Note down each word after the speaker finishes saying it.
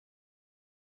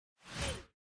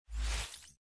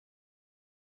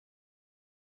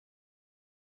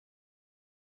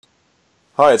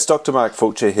Hi, it's Dr. Mark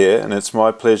Fulcher here, and it's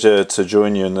my pleasure to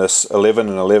join you in this 11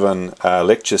 and 11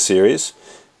 lecture series.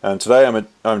 And today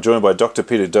I'm joined by Dr.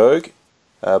 Pieter.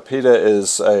 Peter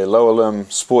is a lower limb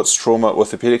sports trauma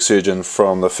orthopaedic surgeon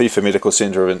from the FIFA Medical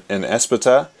Centre in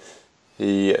Qatar.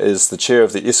 He is the chair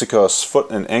of the ISAKOS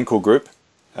foot and ankle group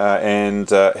and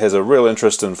has a real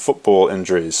interest in football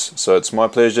injuries. So it's my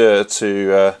pleasure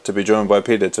to be joined by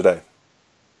Peter today.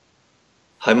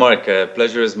 Hi Mark,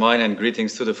 pleasure is mine and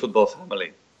greetings to the football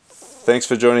family. Thanks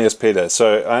for joining us, Peter.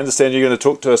 So I understand you're going to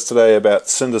talk to us today about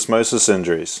syndesmosis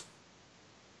injuries.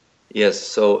 Yes,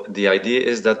 so the idea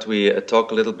is that we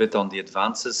talk a little bit on the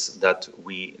advances that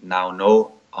we now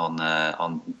know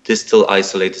on distal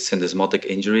isolated syndesmotic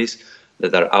injuries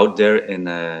that are out there in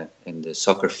the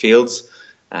soccer fields,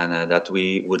 and that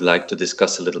we would like to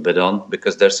discuss a little bit on,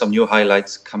 because there's some new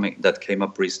highlights that came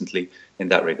up recently in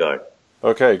that regard.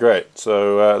 Okay, great.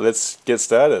 So let's get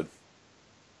started.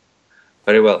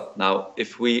 Very well. Now,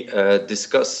 if we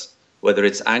discuss whether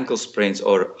it's ankle sprains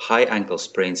or high ankle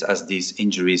sprains, as these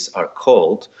injuries are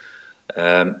called,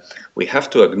 we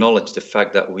have to acknowledge the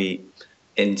fact that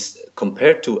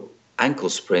compared to ankle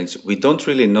sprains, we don't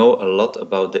really know a lot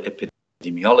about the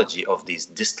epidemiology of these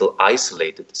distal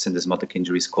isolated syndesmotic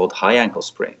injuries called high ankle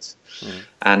sprains.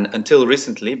 And until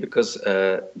recently, because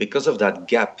of that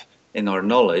gap in our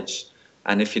knowledge,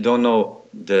 and if you don't know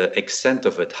the extent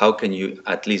of it, how can you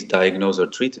at least diagnose or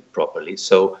treat it properly?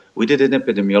 So we did an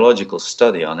epidemiological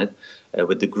study on it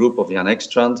with the group of Jan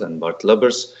Ekstrand and Bart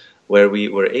Lubbers, where we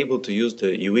were able to use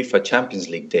the UEFA Champions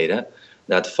League data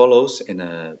that follows in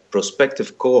a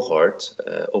prospective cohort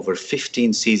over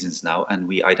 15 seasons now, and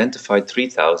we identified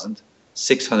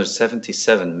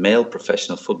 3,677 male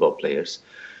professional football players,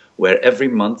 where every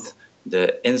month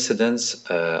the incidence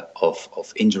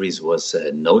of injuries was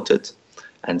noted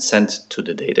and sent to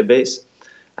the database.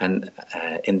 And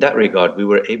in that regard, we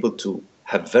were able to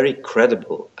have very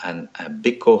credible and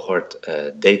big cohort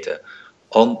data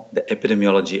on the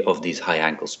epidemiology of these high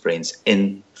ankle sprains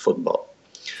in football.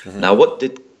 Now, what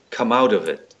did come out of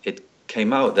it? It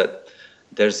came out that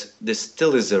this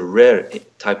still is a rare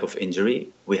type of injury.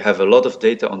 We have a lot of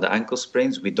data on the ankle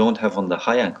sprains. We don't have on the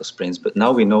high ankle sprains, but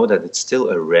now we know that it's still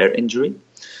a rare injury.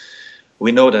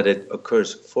 We know that it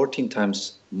occurs 14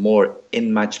 times more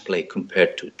in match play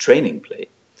compared to training play.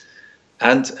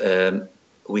 And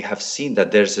we have seen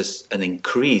that there's an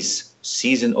increase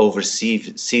season over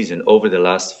season over the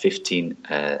last 15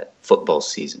 football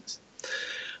seasons.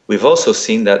 We've also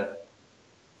seen that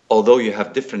although you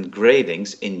have different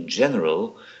gradings, in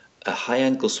general, a high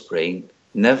ankle sprain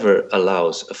never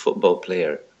allows a football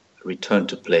player return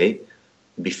to play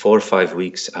before 5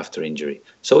 weeks after injury.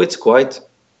 So it's quite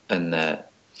an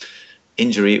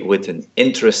injury with an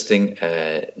interesting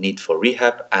need for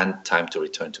rehab and time to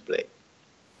return to play.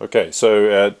 Okay,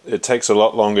 so it takes a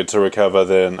lot longer to recover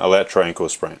than a lateral ankle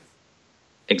sprain.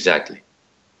 Exactly.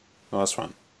 Nice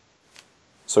one.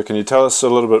 So can you tell us a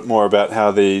little bit more about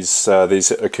how these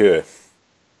occur?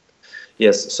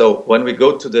 Yes, so when we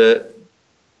go to the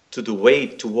way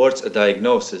towards a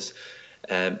diagnosis,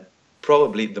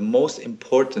 probably the most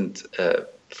important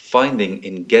finding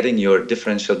in getting your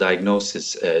differential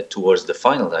diagnosis towards the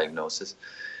final diagnosis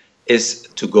is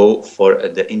to go for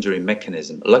the injury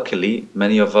mechanism. Luckily,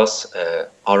 many of us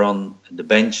are on the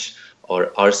bench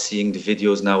or are seeing the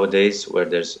videos nowadays where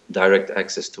there's direct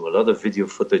access to a lot of video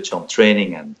footage on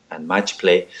training and match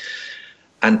play.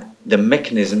 And the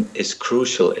mechanism is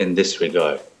crucial in this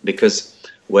regard, because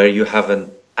where you have an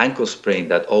ankle sprain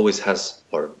that always has,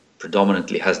 or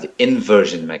predominantly has, the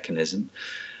inversion mechanism,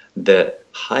 the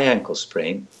high ankle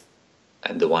sprain,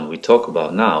 and the one we talk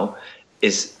about now,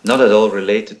 is not at all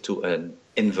related to an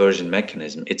inversion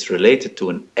mechanism. It's related to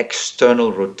an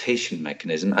external rotation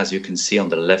mechanism, as you can see on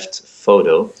the left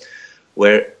photo,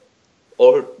 where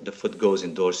or the foot goes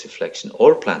in dorsiflexion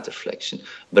or plantar flexion,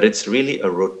 but it's really a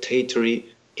rotatory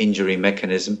injury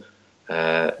mechanism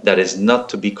that is not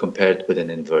to be compared with an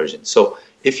inversion. So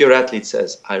if your athlete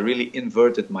says, I really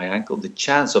inverted my ankle, the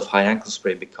chance of high ankle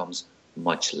sprain becomes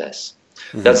much less.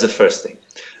 That's the first thing.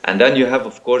 And then you have,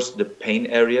 of course, the pain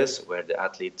areas where the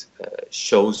athlete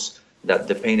shows that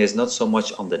the pain is not so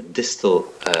much on the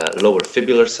distal lower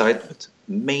fibular side, but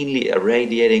mainly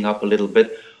radiating up a little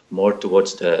bit more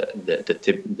towards the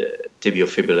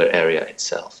tibiofibular area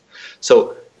itself.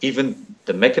 So even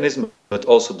the mechanism, but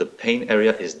also the pain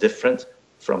area, is different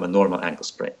from a normal ankle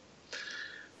sprain.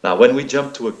 Now, when we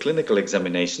jump to a clinical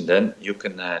examination, then you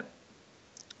can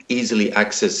easily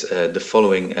access the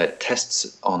following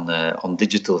tests on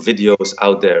digital videos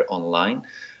out there online.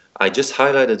 I just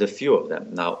highlighted a few of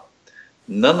them. Now,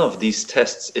 none of these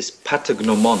tests is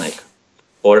pathognomonic,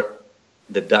 or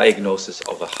the diagnosis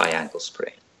of a high ankle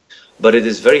sprain. But it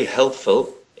is very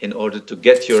helpful in order to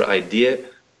get your idea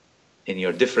in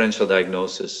your differential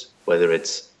diagnosis, whether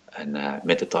it's a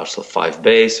metatarsal 5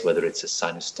 base, whether it's a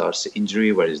sinus tarsi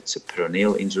injury, whether it's a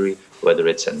peroneal injury, whether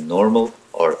it's a normal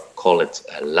or call it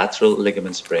a lateral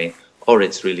ligament sprain, or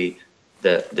it's really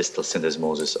the distal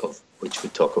syndesmosis of which we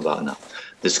talk about now.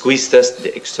 The squeeze test,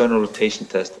 the external rotation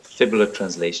test, fibular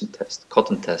translation test,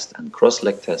 cotton test, and cross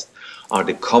leg test are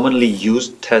the commonly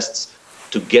used tests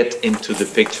to get into the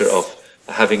picture of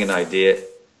having an idea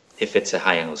if it's a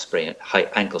high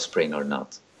ankle sprain or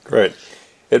not. Great.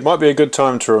 It might be a good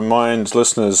time to remind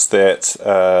listeners that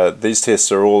these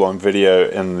tests are all on video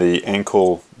in the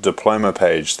ankle diploma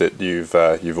page that you've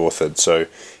authored. So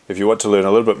if you want to learn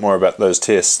a little bit more about those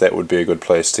tests, that would be a good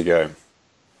place to go.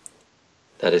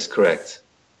 That is correct.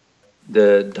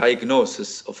 The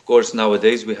diagnosis, of course,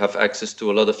 nowadays we have access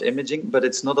to a lot of imaging, but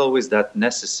it's not always that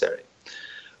necessary.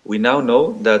 We now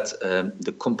know that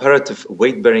the comparative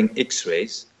weight-bearing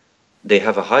X-rays, they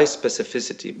have a high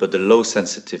specificity but a low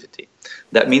sensitivity.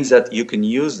 That means that you can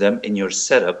use them in your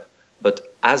setup,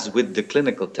 but as with the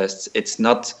clinical tests, it's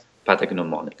not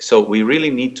pathognomonic. So we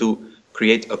really need to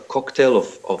create a cocktail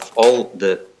of all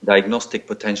the diagnostic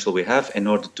potential we have in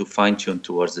order to fine-tune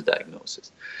towards the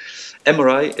diagnosis.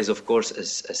 MRI is, of course,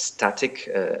 a static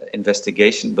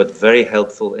investigation, but very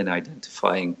helpful in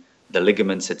identifying the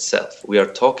ligaments itself. We are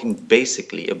talking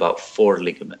basically about 4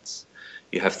 ligaments.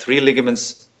 You have 3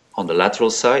 ligaments on the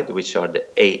lateral side, which are the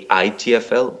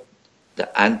AITFL,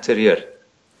 the anterior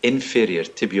inferior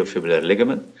tibiofibular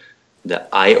ligament, the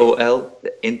IOL,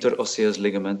 the interosseous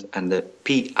ligament, and the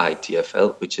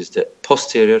PITFL, which is the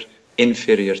posterior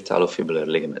inferior talofibular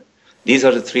ligament. These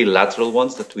are the 3 lateral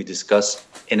ones that we discuss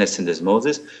in a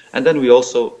syndesmosis, and then we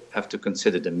also have to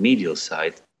consider the medial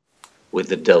side with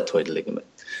the deltoid ligament.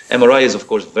 MRI is, of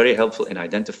course, very helpful in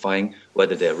identifying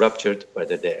whether they're ruptured,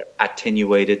 whether they're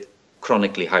attenuated,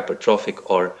 chronically hypertrophic,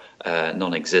 or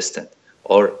non-existent,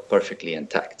 or perfectly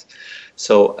intact.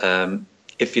 So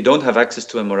if you don't have access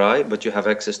to MRI, but you have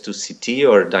access to CT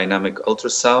or dynamic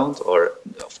ultrasound, or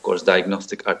of course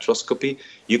diagnostic arthroscopy,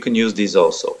 you can use these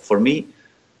also. For me,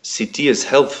 CT is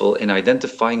helpful in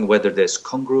identifying whether there's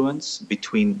congruence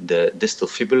between the distal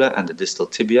fibula and the distal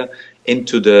tibia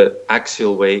into the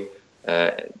axial way,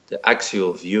 the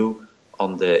axial view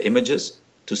on the images,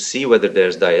 to see whether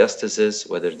there's diastasis,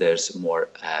 whether there's more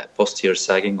posterior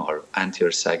sagging or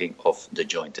anterior sagging of the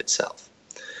joint itself.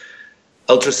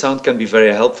 Ultrasound can be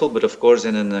very helpful, but of course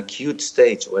in an acute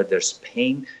stage where there's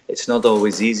pain, it's not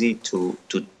always easy to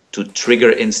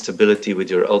trigger instability with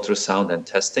your ultrasound and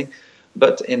testing.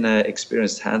 But in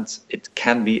experienced hands, it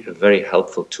can be a very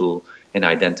helpful tool in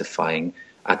identifying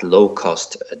at low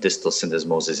cost distal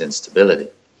syndesmosis instability.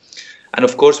 And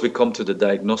of course, we come to the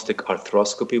diagnostic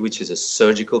arthroscopy, which is a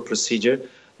surgical procedure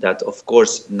that, of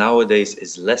course, nowadays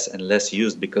is less and less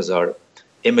used because our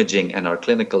imaging and our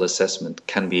clinical assessment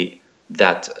can be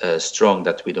that strong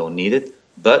that we don't need it.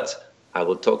 But I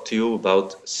will talk to you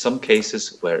about some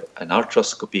cases where an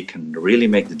arthroscopy can really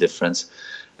make the difference.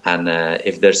 And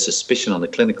if there's suspicion on a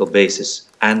clinical basis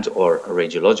and or a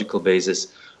radiological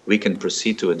basis, we can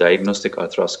proceed to a diagnostic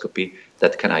arthroscopy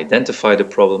that can identify the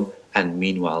problem and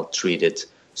meanwhile treat it.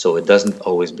 So it doesn't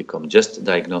always become just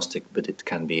diagnostic, but it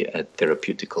can be a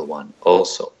therapeutical one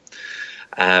also.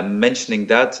 Mentioning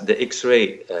that, the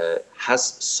X-ray has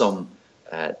some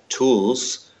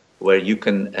tools where you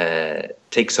can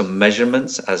take some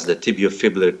measurements as the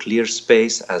tibiofibular clear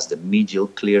space, as the medial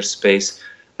clear space,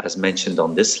 as mentioned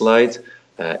on this slide.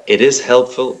 It is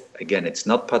helpful. Again, it's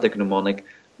not pathognomonic,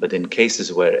 but in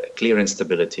cases where clear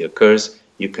instability occurs,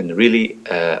 you can really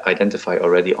identify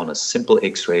already on a simple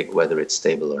X-ray whether it's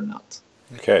stable or not.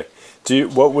 Okay.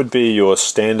 What would be your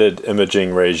standard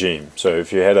imaging regime? So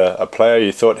if you had a player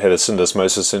you thought had a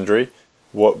syndesmosis injury,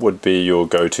 what would be your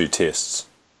go-to tests?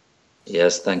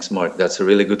 Yes, thanks, Mark. That's a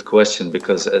really good question,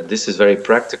 because this is very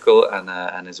practical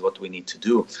and is what we need to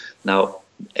do. Now,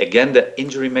 again, the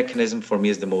injury mechanism for me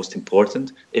is the most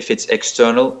important. If it's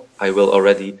external, I will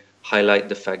already highlight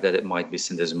the fact that it might be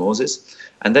syndesmosis.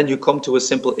 And then you come to a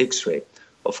simple X-ray,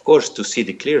 of course, to see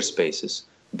the clear spaces,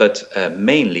 but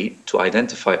mainly to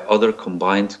identify other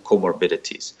combined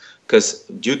comorbidities. Because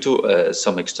due to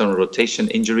some external rotation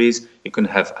injuries, you can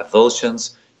have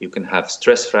avulsions, you can have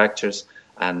stress fractures,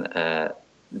 and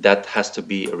that has to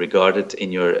be regarded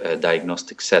in your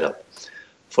diagnostic setup.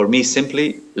 For me,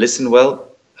 simply listen well,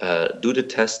 do the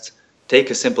test, take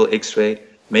a simple X-ray,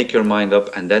 make your mind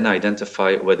up, and then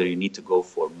identify whether you need to go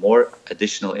for more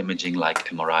additional imaging like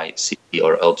MRI, CT,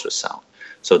 or ultrasound.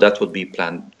 So that would be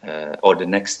plan or the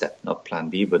next step, not plan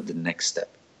B, but the next step.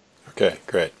 Okay,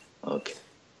 great. Okay.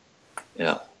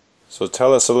 Yeah. So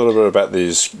tell us a little bit about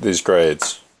these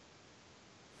grades.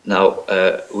 Now,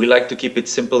 we like to keep it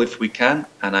simple if we can,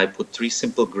 and I put 3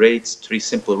 simple grades, 3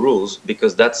 simple rules,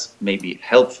 because that's maybe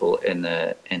helpful in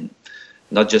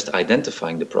not just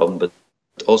identifying the problem, but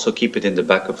also keep it in the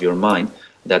back of your mind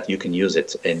that you can use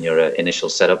it in your initial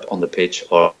setup on the pitch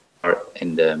or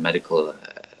in the medical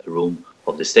room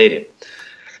of the stadium.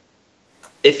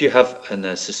 If you have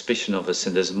a suspicion of a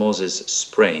syndesmosis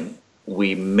sprain,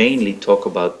 we mainly talk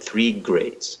about 3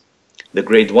 grades. The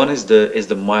grade 1 is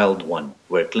the mild one,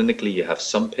 where clinically you have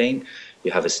some pain,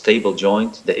 you have a stable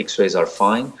joint, the x-rays are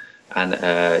fine, and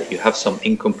you have some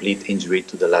incomplete injury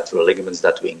to the lateral ligaments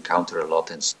that we encounter a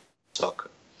lot in soccer.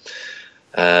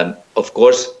 Of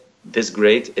course, this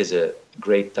grade is a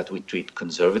grade that we treat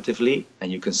conservatively,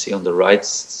 and you can see on the right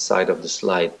side of the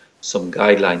slide some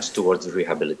guidelines towards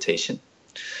rehabilitation.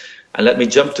 And let me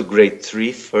jump to grade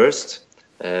 3 first.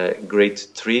 Grade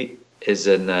 3 is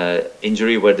an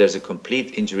injury where there's a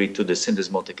complete injury to the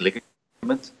syndesmotic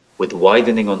ligament with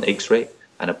widening on X-ray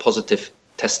and a positive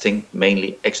testing,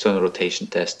 mainly external rotation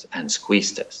test and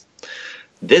squeeze test.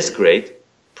 This grade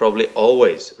probably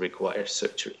always requires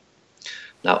surgery.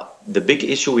 Now, the big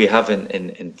issue we have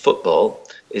in football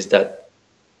is that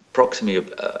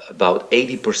approximately about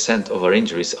 80% of our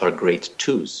injuries are grade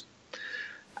 2s.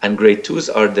 And grade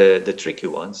 2s are the tricky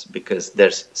ones, because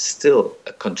there's still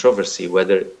a controversy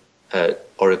whether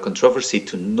or a controversy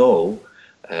to know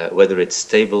whether it's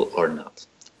stable or not.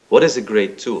 What is a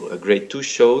grade 2? A grade 2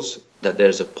 shows that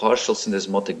there's a partial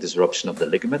syndesmotic disruption of the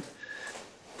ligament,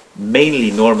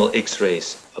 mainly normal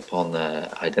X-rays upon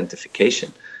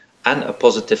identification, and a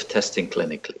positive testing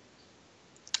clinically.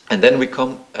 And then we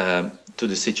come to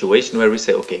the situation where we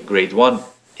say, okay, grade 1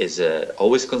 is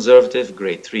always conservative,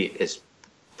 grade 3 is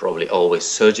probably always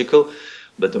surgical,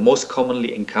 but the most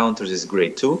commonly encountered is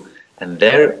grade 2, and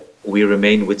there we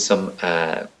remain with some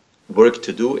work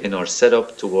to do in our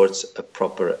setup towards a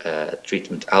proper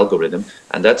treatment algorithm.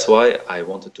 And that's why I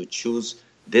wanted to choose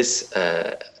this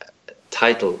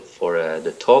title for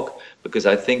the talk, because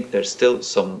I think there's still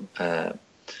some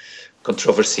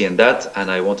controversy in that, and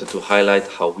I wanted to highlight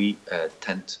how we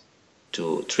tend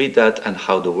to treat that and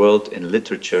how the world in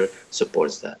literature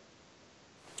supports that.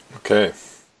 Okay.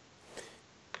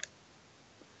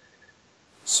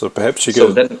 So perhaps you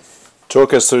could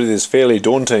talk us through these fairly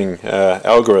daunting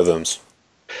algorithms.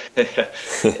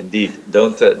 Indeed,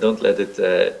 don't let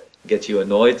it get you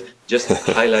annoyed. Just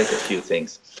highlight a few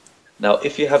things. Now,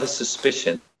 if you have a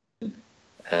suspicion,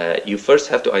 you first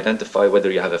have to identify whether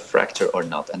you have a fracture or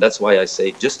not, and that's why I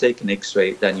say just take an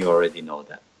X-ray, then you already know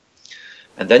that.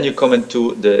 And then you come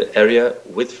into the area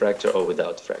with fracture or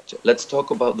without fracture. Let's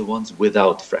talk about the ones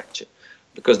without fracture,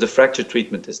 because the fracture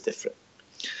treatment is different.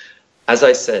 As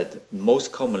I said,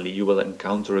 most commonly you will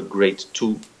encounter a grade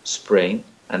 2 sprain,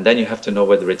 and then you have to know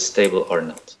whether it's stable or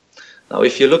not. Now,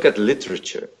 if you look at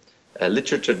literature,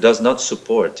 literature does not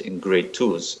support in grade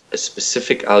 2s a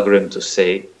specific algorithm to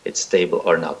say it's stable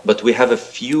or not. But we have a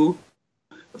few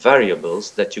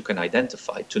variables that you can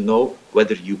identify to know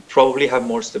whether you probably have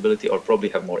more stability or probably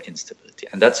have more instability.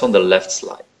 And that's on the left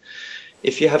slide.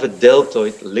 If you have a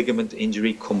deltoid ligament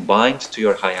injury combined to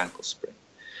your high ankle sprain,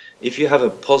 if you have a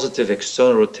positive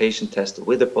external rotation test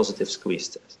with a positive squeeze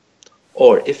test,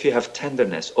 or if you have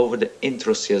tenderness over the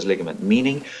interosseous ligament,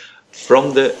 meaning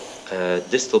from the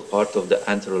distal part of the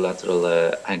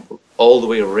anterolateral ankle, all the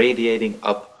way radiating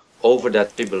up over that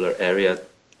fibular area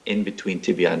in between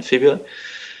tibia and fibula,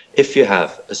 if you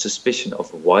have a suspicion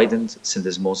of widened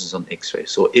syndesmosis on X-ray,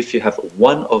 so if you have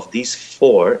one of these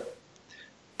 4,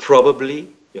 probably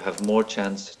you have more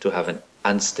chance to have an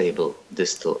unstable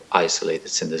distal isolated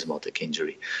syndesmotic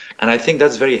injury. And I think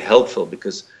that's very helpful,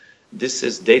 because this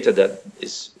is data that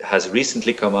has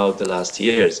recently come out the last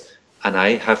years, and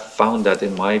I have found that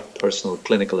in my personal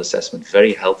clinical assessment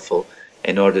very helpful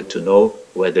in order to know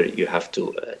whether you have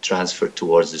to transfer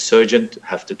towards the surgeon,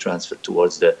 have to transfer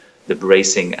towards the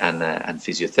bracing and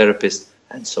physiotherapist,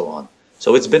 and so on.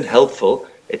 So it's been helpful.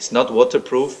 It's not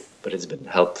waterproof, but it's been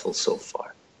helpful so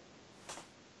far.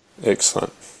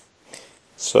 Excellent.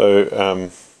 So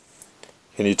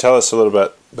can you tell us a little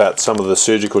bit about some of the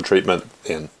surgical treatment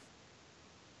then?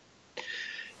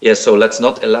 Yeah, so let's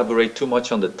not elaborate too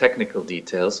much on the technical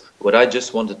details. What I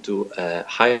just wanted to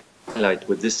highlight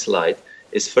with this slide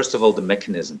is, first of all, the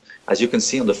mechanism. As you can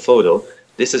see on the photo,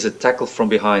 this is a tackle from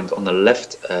behind on the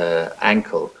left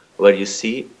ankle, where you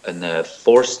see a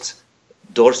forced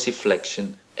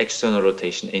dorsiflexion external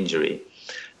rotation injury.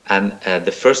 And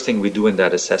the first thing we do in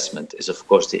that assessment is, of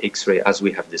course, the X-ray, as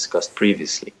we have discussed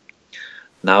previously.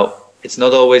 Now, It's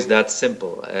not always that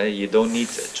simple. You don't need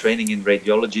training in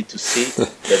radiology to see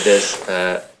that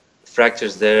there's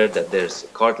fractures there, that there's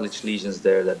cartilage lesions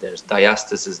there, that there's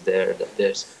diastasis there, that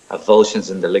there's avulsions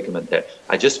in the ligament there.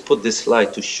 I just put this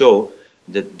slide to show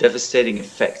the devastating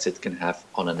effects it can have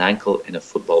on an ankle in a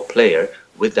football player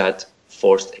with that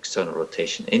forced external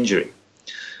rotation injury.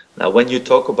 Now, when you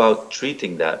talk about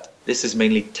treating that, this is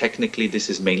mainly technically, this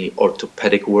is mainly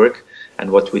orthopedic work.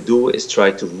 And what we do is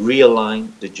try to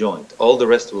realign the joint. All the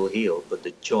rest will heal, but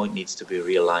the joint needs to be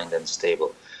realigned and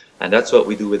stable. And that's what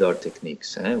we do with our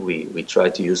techniques. We try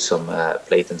to use some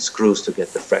plate and screws to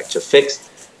get the fracture fixed.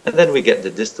 And then we get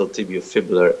the distal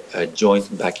tibiofibular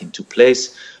joint back into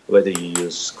place, whether you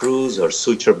use screws or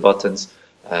suture buttons.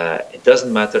 It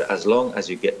doesn't matter as long as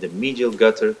you get the medial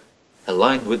gutter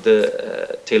aligned with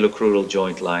the talocrural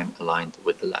joint line, aligned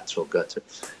with the lateral gutter.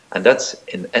 And that's,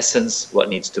 in essence, what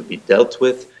needs to be dealt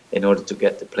with in order to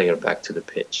get the player back to the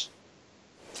pitch.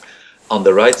 On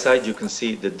the right side, you can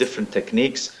see the different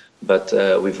techniques, but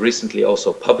we've recently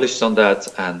also published on that,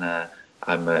 and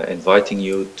I'm inviting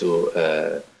you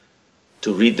to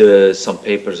read some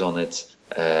papers on it,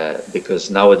 because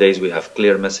nowadays we have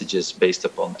clear messages based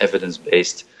upon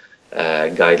evidence-based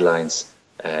guidelines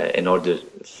in order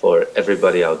for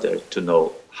everybody out there to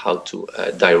know how to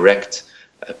direct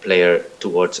a player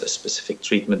towards a specific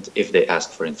treatment if they ask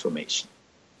for information.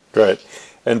 Great.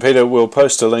 And Peter, we'll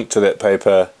post a link to that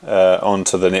paper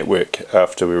onto the network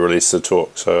after we release the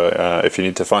talk. So if you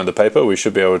need to find the paper, we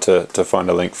should be able to find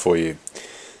a link for you.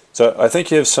 So I think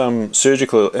you have some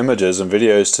surgical images and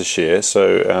videos to share.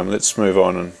 So let's move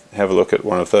on and have a look at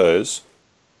one of those.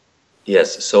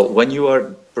 Yes, so when you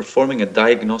are performing a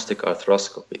diagnostic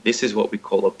arthroscopy, this is what we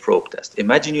call a probe test.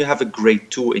 Imagine you have a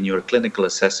grade 2 in your clinical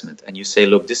assessment and you say,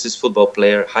 look, this is football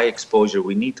player, high exposure.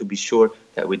 We need to be sure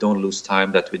that we don't lose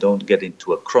time, that we don't get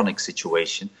into a chronic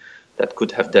situation that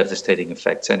could have devastating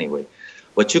effects anyway.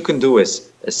 What you can do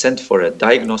is send for a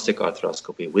diagnostic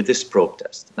arthroscopy with this probe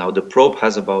test. Now, the probe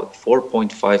has about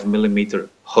 4.5 millimeter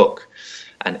hook.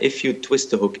 And if you twist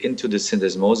the hook into the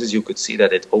syndesmosis, you could see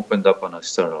that it opened up on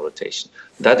external rotation.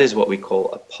 That is what we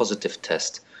call a positive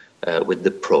test with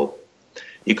the probe.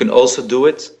 You can also do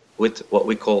it with what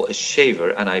we call a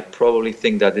shaver, and I probably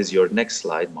think that is your next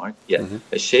slide, Mark. Yeah,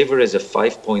 a shaver is a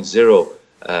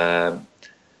 5.0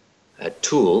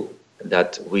 tool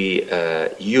that we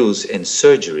use in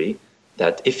surgery,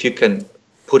 that if you can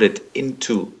put it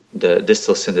into the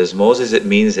distal syndesmosis, it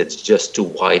means it's just too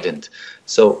widened.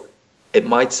 So it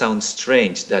might sound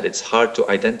strange that it's hard to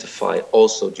identify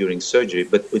also during surgery,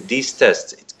 but with these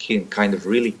tests, it can kind of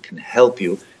really can help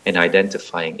you in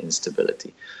identifying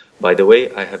instability. By the way,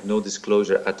 I have no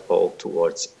disclosure at all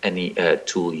towards any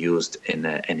tool used in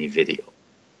any video.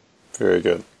 Very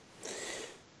good.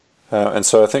 And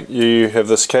so I think you have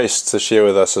this case to share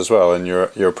with us as well, and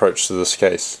your approach to this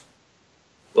case.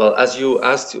 Well, as you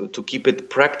asked to keep it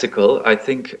practical, I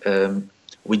think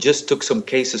we just took some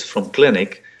cases from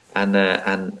clinic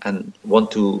and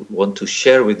want to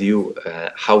share with you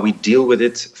how we deal with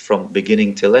it from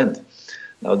beginning till end.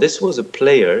 Now, this was a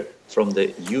player from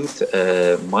the youth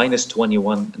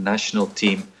 -21 national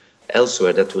team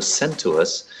elsewhere that was sent to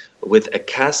us with a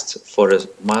cast for a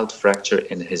mild fracture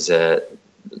in his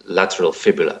lateral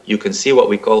fibula. You can see what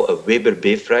we call a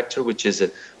Weber-B fracture, which is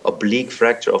an oblique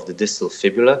fracture of the distal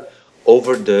fibula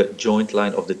over the joint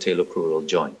line of the talocrural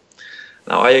joint.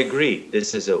 Now, I agree,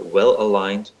 this is a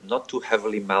well-aligned, not too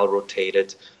heavily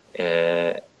malrotated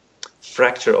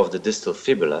fracture of the distal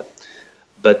fibula,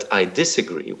 but I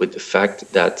disagree with the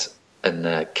fact that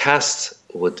a cast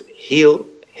would heal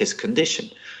his condition.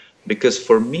 Because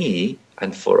for me,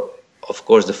 and for, of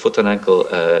course, the foot and ankle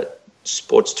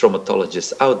sports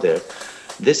traumatologists out there,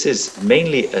 this is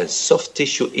mainly a soft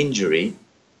tissue injury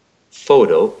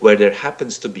photo where there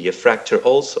happens to be a fracture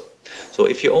also. So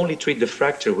if you only treat the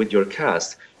fracture with your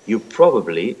cast, you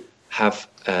probably have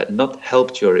not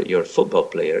helped your football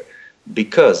player,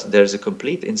 because there's a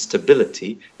complete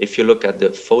instability if you look at the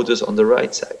photos on the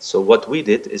right side. So what we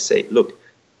did is say, look,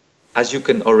 as you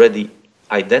can already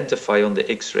identify on the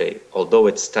X-ray, although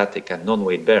it's static and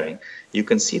non-weight bearing, you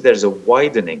can see there's a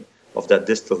widening of that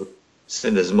distal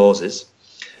syndesmosis.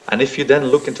 And if you then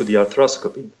look into the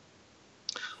arthroscopy,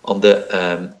 on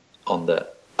the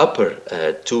upper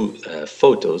two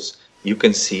photos, you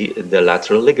can see the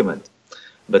lateral ligament.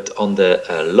 But on the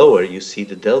lower, you see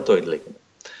the deltoid ligament.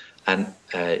 And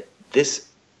this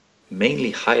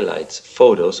mainly highlights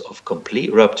photos of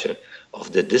complete rupture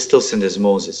of the distal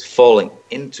syndesmosis falling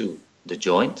into the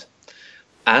joint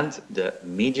and the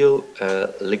medial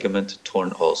ligament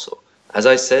torn also. As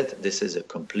I said, this is a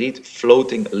complete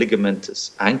floating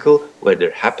ligamentous ankle where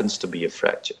there happens to be a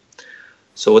fracture.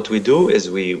 So what we do is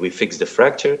we fix the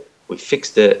fracture, we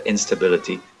fix the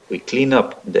instability, we clean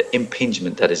up the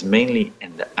impingement that is mainly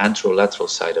in the anterolateral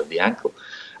side of the ankle.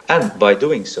 And by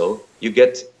doing so, you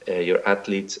get your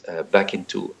athlete back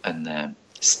into a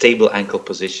stable ankle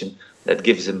position that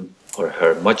gives him or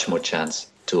her much more chance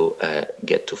to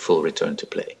get to full return to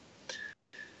play.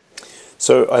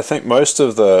 So I think most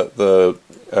of the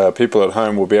people at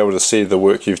home will be able to see the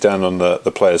work you've done on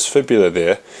the player's fibula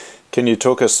there. Can you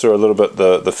talk us through a little bit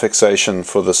the fixation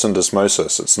for the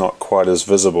syndesmosis? It's not quite as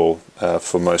visible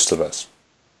for most of us.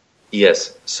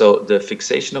 Yes, so the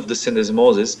fixation of the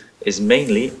syndesmosis is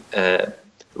mainly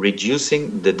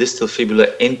reducing the distal fibula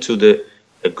into the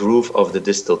groove of the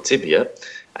distal tibia.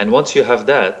 And once you have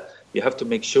that, you have to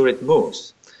make sure it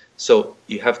moves. So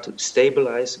you have to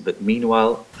stabilize, but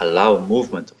meanwhile allow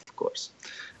movement, of course.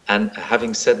 And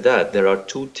having said that, there are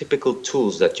two typical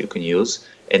tools that you can use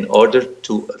in order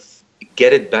to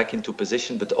get it back into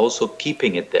position, but also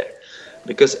keeping it there.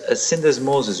 Because a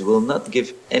syndesmosis will not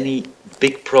give any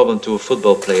big problem to a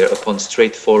football player upon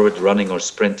straightforward running or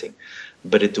sprinting,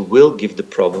 but it will give the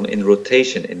problem in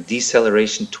rotation, in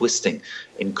deceleration, twisting,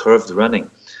 in curved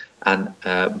running. And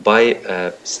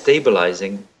by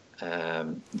stabilizing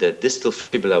the distal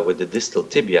fibula with the distal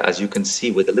tibia, as you can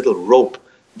see with a little rope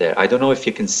there, I don't know if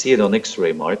you can see it on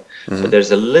X-ray, Mark, but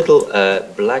there's a little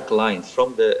black line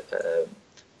from the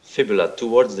fibula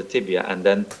towards the tibia, and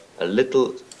then a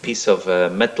little piece of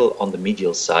metal on the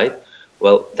medial side.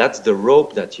 Well, that's the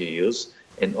rope that you use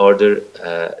in order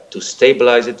to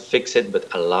stabilize it, fix it, but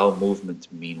allow movement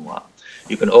meanwhile.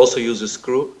 You can also use a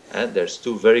screw, and there's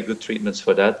two very good treatments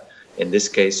for that. In this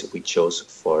case, we chose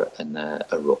for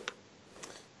a rope.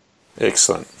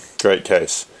 Excellent. Great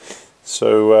case.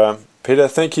 So, Peter,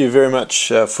 thank you very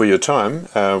much for your time.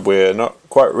 We're not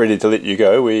quite ready to let you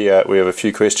go. We have a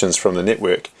few questions from the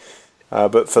network.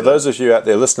 But for those of you out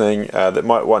there listening that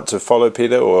might want to follow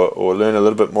Peter or learn a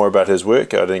little bit more about his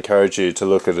work, I'd encourage you to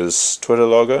look at his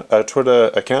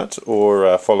Twitter account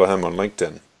or follow him on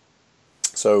LinkedIn.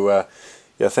 So,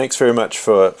 yeah, thanks very much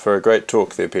for a great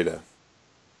talk there, Peter.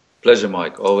 Pleasure,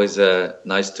 Mike. Always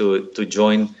nice to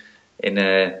join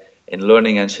in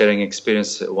learning and sharing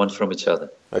experience one from each other.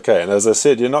 Okay, and as I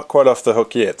said, you're not quite off the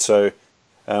hook yet. So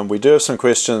we do have some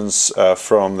questions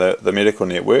from the medical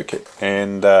network,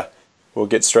 and we'll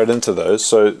get straight into those.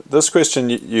 So this question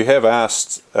you have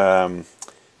asked,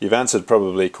 you've answered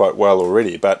probably quite well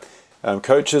already, but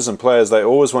coaches and players, they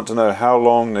always want to know how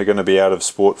long they're going to be out of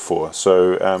sport for.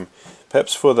 So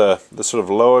perhaps for the sort of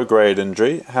lower grade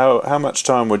injury, how much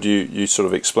time would you sort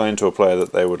of explain to a player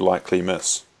that they would likely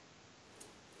miss?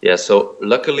 Yeah, so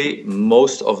luckily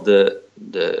most of the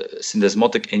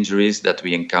syndesmotic injuries that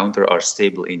we encounter are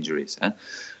stable injuries.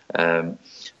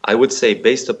 I would say,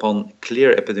 based upon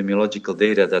clear epidemiological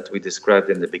data that we described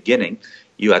in the beginning,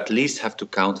 you at least have to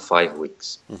count 5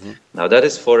 weeks. Now that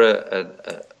is for a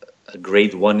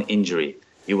grade 1 injury.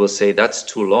 You will say that's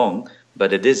too long,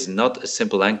 but it is not a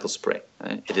simple ankle sprain.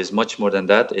 It is much more than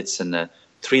that. It's a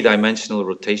three-dimensional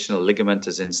rotational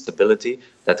ligamentous instability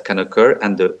that can occur,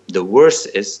 and the worst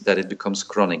is that it becomes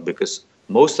chronic, because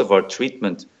most of our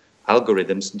treatment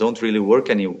algorithms don't really work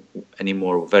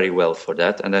anymore very well for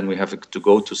that, and then we have to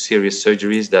go to serious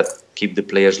surgeries that keep the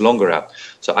players longer out.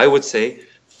 So I would say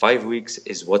 5 weeks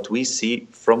is what we see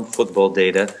from football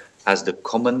data as the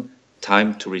common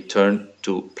time to return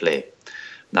to play.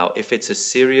 Now, if it's a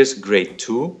serious grade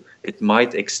 2, it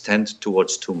might extend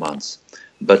towards 2 months.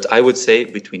 But I would say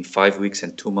between 5 weeks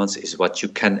and 2 months is what you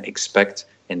can expect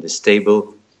in the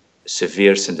stable,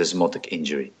 severe syndesmotic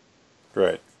injury.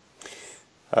 Great.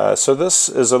 So this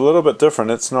is a little bit different.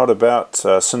 It's not about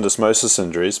syndesmosis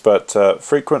injuries, but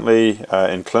frequently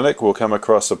in clinic we'll come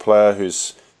across a player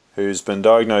who's been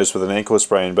diagnosed with an ankle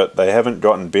sprain, but they haven't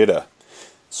gotten better.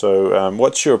 So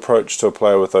what's your approach to a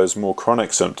player with those more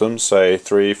chronic symptoms, say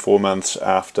 3-4 months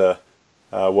after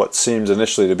what seems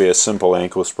initially to be a simple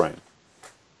ankle sprain?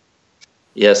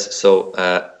 Yes, so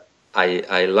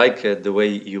I like the way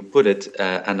you put it,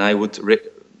 and I would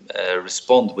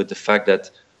respond with the fact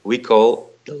that we call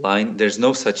the line, there's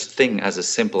no such thing as a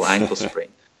simple ankle sprain.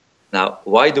 Now,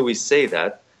 why do we say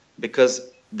that? Because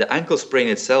the ankle sprain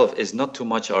itself is not too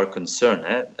much our concern.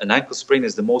 An ankle sprain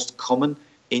is the most common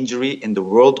injury in the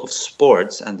world of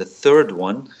sports, and the third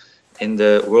one in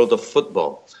the world of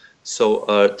football. So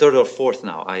third or fourth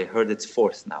now. I heard it's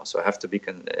fourth now, so I have to be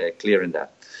clear in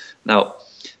that. Now,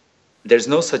 there's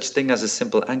no such thing as a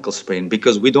simple ankle sprain,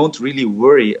 because we don't really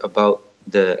worry about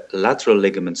the lateral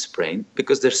ligament sprain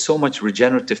because there's so much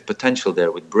regenerative potential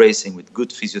there with bracing, with good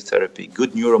physiotherapy,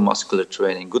 good neuromuscular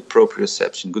training, good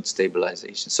proprioception, good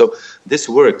stabilization. So this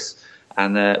works,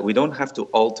 and we don't have to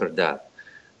alter that.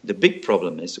 The big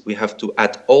problem is we have to,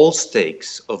 at all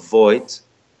stakes, avoid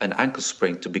an ankle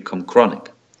sprain to become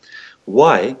chronic.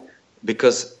 Why?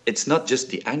 Because it's not just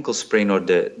the ankle sprain or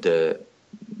the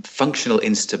functional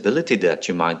instability that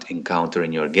you might encounter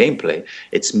in your gameplay.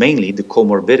 It's mainly the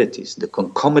comorbidities, the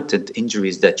concomitant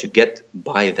injuries that you get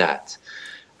by that.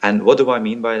 And what do I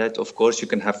mean by that? Of course, you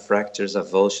can have fractures,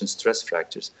 avulsions, stress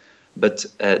fractures, but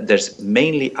there's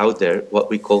mainly out there what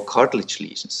we call cartilage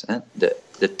lesions,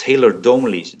 the talar dome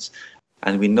lesions.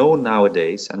 And we know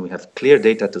nowadays, and we have clear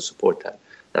data to support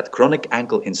that chronic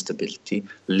ankle instability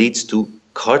leads to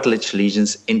cartilage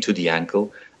lesions into the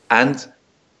ankle and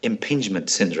impingement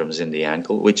syndromes in the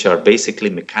ankle, which are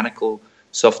basically mechanical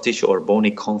soft tissue or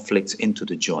bony conflicts into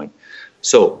the joint.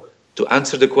 So to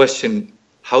answer the question,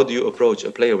 how do you approach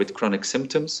a player with chronic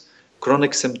symptoms?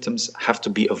 Chronic symptoms have to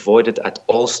be avoided at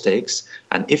all stakes.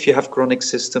 And if you have chronic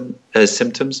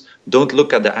symptoms, don't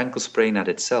look at the ankle sprain at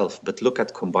itself, but look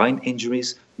at combined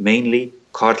injuries, mainly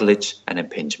cartilage and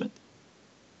impingement.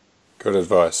 Good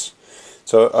advice.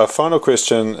 So a final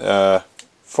question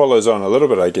follows on a little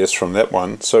bit, I guess, from that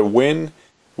one. So when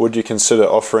would you consider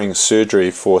offering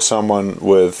surgery for someone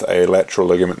with a lateral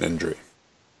ligament injury?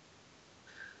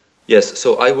 Yes,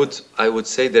 so I would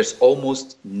say there's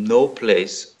almost no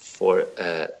place for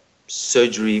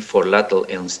surgery for lateral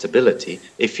instability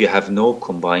if you have no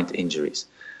combined injuries.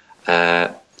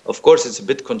 Of course, it's a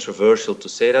bit controversial to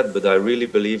say that, but I really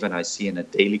believe, and I see in a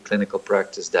daily clinical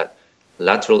practice, that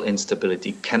lateral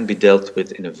instability can be dealt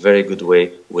with in a very good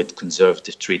way with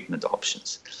conservative treatment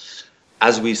options.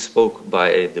 As we spoke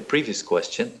by the previous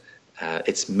question,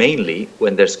 it's mainly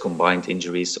when there's combined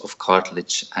injuries of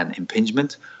cartilage and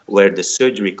impingement where the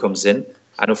surgery comes in.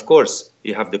 And of course,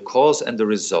 you have the cause and the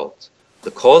result. The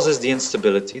cause is the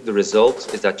instability. The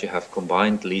result is that you have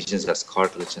combined lesions as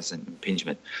cartilage and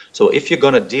impingement. So if you're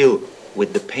going to deal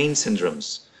with the pain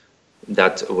syndromes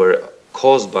that were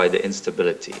caused by the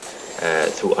instability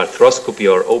through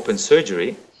arthroscopy or open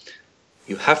surgery,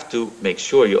 you have to make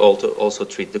sure you also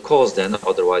treat the cause then,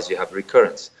 otherwise you have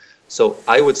recurrence. So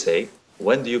I would say,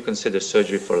 when do you consider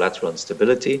surgery for lateral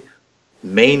instability?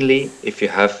 Mainly if you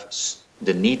have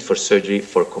the need for surgery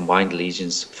for combined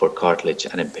lesions for cartilage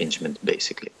and impingement,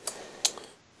 basically.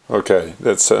 Okay,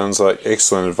 that sounds like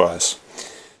excellent advice.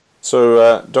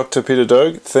 So Dr. Pieter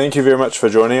Doog, thank you very much for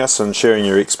joining us and sharing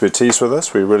your expertise with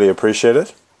us. We really appreciate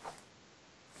it.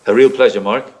 A real pleasure,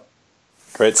 Mark.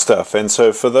 Great stuff. And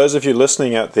so for those of you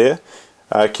listening out there,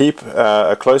 keep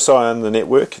a close eye on the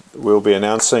network. We'll be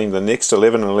announcing the next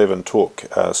 11/11 talk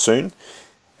soon.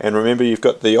 And remember, you've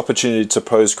got the opportunity to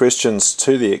pose questions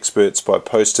to the experts by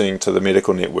posting to the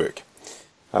medical network.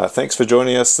 Thanks for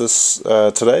joining us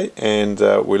today, and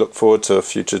we look forward to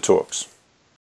future talks.